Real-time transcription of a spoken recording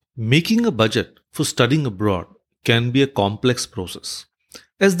Making a budget for studying abroad can be a complex process,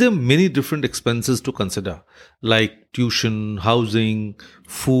 as there are many different expenses to consider, like tuition, housing,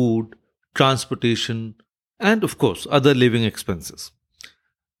 food, transportation, and of course, other living expenses.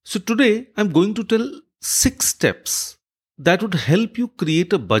 So, today I'm going to tell 6 steps that would help you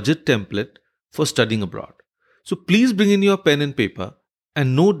create a budget template for studying abroad. So, please bring in your pen and paper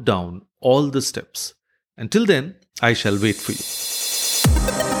and note down all the steps. Until then, I shall wait for you.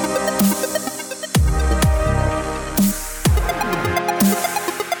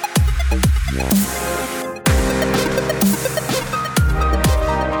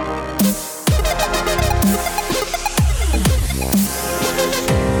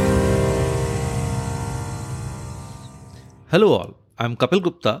 Hello all, I'm Kapil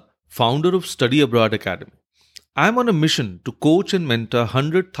Gupta, founder of Study Abroad Academy. I'm on a mission to coach and mentor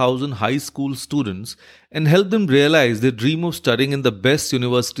 100,000 high school students and help them realize their dream of studying in the best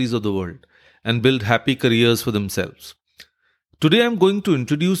universities of the world and build happy careers for themselves. Today I'm going to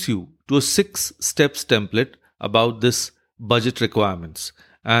introduce you to a 6 steps template about this budget requirements.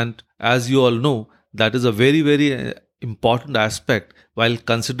 And as you all know, that is a very important aspect while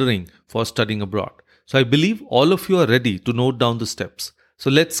considering for studying abroad. So I believe all of you are ready to note down the steps. So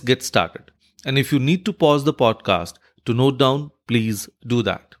let's get started. And if you need to pause the podcast to note down, please do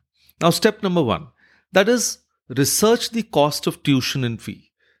that. Now, step number 1, that is research the cost of tuition and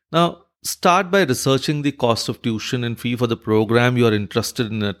fee. Now, start by researching the cost of tuition and fee for the program you are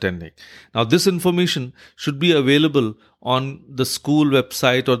interested in attending. Now, this information should be available on the school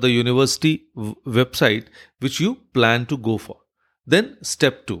website or the university website which you plan to go for. Then,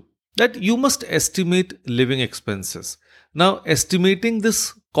 step 2. That you must estimate living expenses. Now, estimating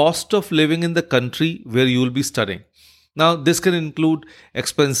this cost of living in the country where you will be studying. Now, this can include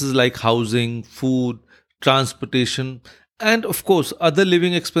expenses like housing, food, transportation, and of course, other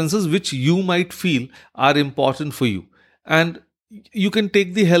living expenses which you might feel are important for you. And you can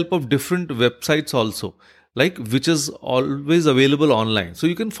take the help of different websites also, like which is always available online. So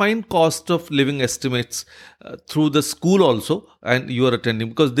you can find cost of living estimates through the school also and you are attending,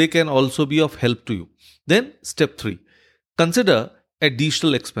 because they can also be of help to you. Then step 3, consider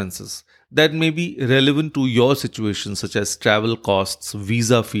additional expenses that may be relevant to your situation, such as travel costs,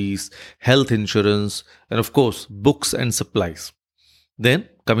 visa fees, health insurance, and of course, books and supplies. Then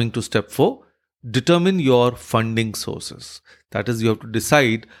coming to step 4, determine your funding sources. That is, you have to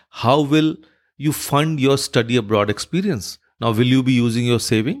decide how will you fund your study abroad experience. Now, will you be using your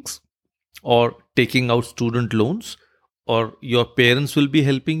savings or taking out student loans, or your parents will be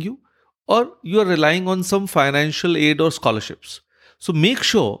helping you, or you are relying on some financial aid or scholarships? So make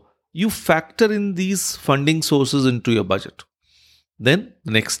sure you factor in these funding sources into your budget. Then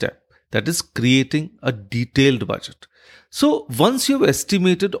the next step, that is creating a detailed budget. So once you've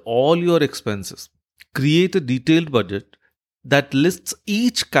estimated all your expenses, create a detailed budget that lists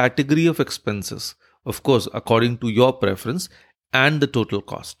each category of expenses, of course, according to your preference, and the total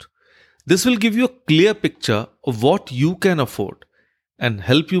cost. This will give you a clear picture of what you can afford and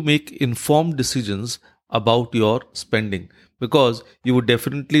help you make informed decisions about your spending, because you would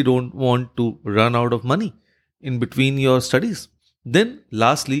definitely don't want to run out of money in between your studies. Then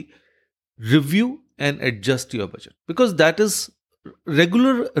lastly, review and adjust your budget, because that is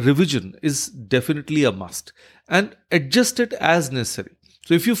regular revision is definitely a must, and adjust it as necessary.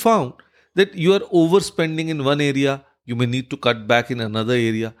 So if you found that you are overspending in one area, you may need to cut back in another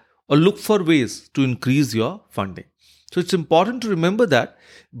area or look for ways to increase your funding. So it's important to remember that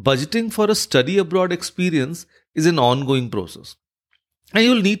budgeting for a study abroad experience is an ongoing process, and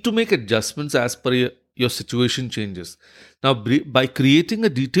you'll need to make adjustments as per your situation changes. Now, by creating a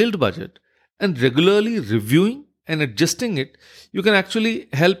detailed budget and regularly reviewing and adjusting it, you can actually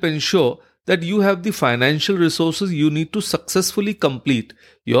help ensure that you have the financial resources you need to successfully complete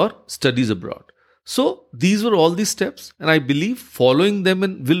your studies abroad. So these were all the steps, and I believe following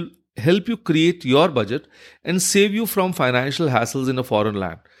them will help you create your budget and save you from financial hassles in a foreign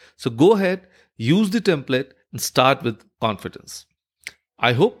land. So go ahead, use the template and start with confidence.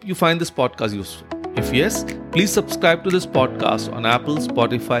 I hope you find this podcast useful. If yes, please subscribe to this podcast on Apple,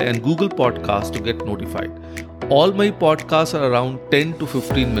 Spotify, and Google Podcasts to get notified. All my podcasts are around 10 to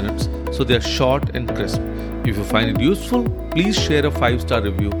 15 minutes, so they are short and crisp. If you find it useful, please share a 5-star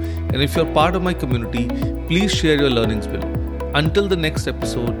review. And if you're part of my community, please share your learnings below. Until the next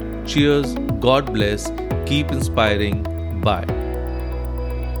episode, cheers, God bless, keep inspiring, bye.